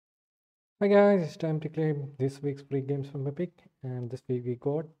Hi guys, it's time to claim this week's free games from Epic, and this week we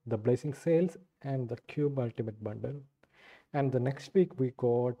got the Blazing Sails and the Q.U.B.E Ultimate Bundle, and the next week we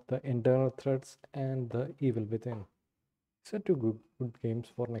got the Internal Threats and the Evil Within. So two good games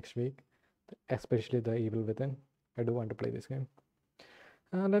for next week, especially the Evil Within. I do want to play this game.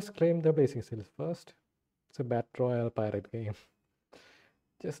 Let's claim the Blazing Sails first. It's a Battle Royale pirate game,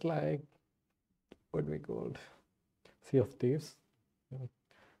 just like what we called Sea of Thieves.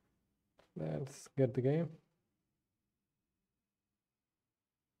 Let's get the game.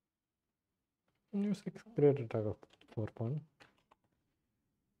 Music created for fun.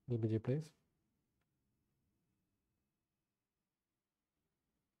 LBG plays.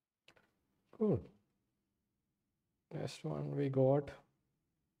 Cool. Next one we got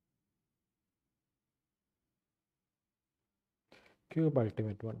Q.U.B.E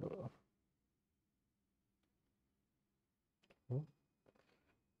Ultimate Bundle.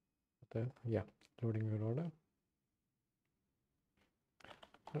 Oh, yeah, loading your order.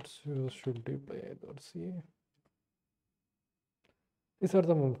 Let's should we play? Let's see. These are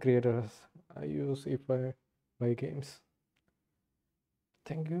the creators I use if I buy games.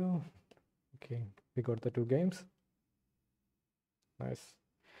 Thank you. Okay, we got the two games. Nice.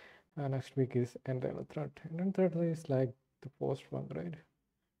 Next week is Internal Threat. Internal Threat is like the first one, right?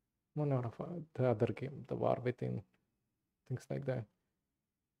 One out of the other game, the War Within, things like that.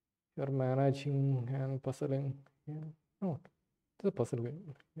 You're managing and puzzling. Yeah, no, it's a puzzle game.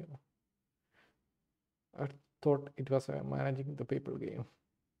 Yeah, I thought it was managing the people game.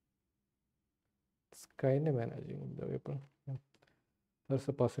 It's kind of managing the people. Yeah. There's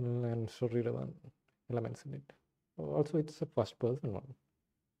a puzzle and story elements in it. Also, it's a first person one.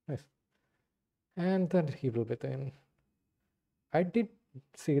 Nice. And then he will within. I did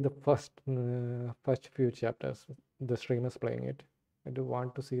see the first few chapters. The streamers playing it. I do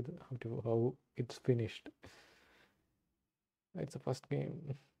want to see how it's finished. It's the first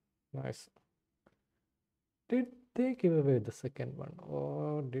game. Nice. Did they give away the second one,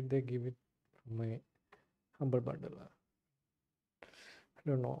 or did they give it from my humble bundle? I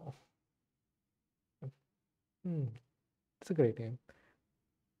don't know. It's a great game,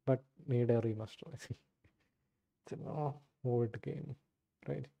 but need a remaster. I see. It's an old game,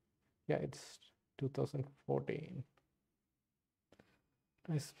 right? Yeah, it's 2014.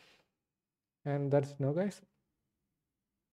 Nice. And that's no, guys.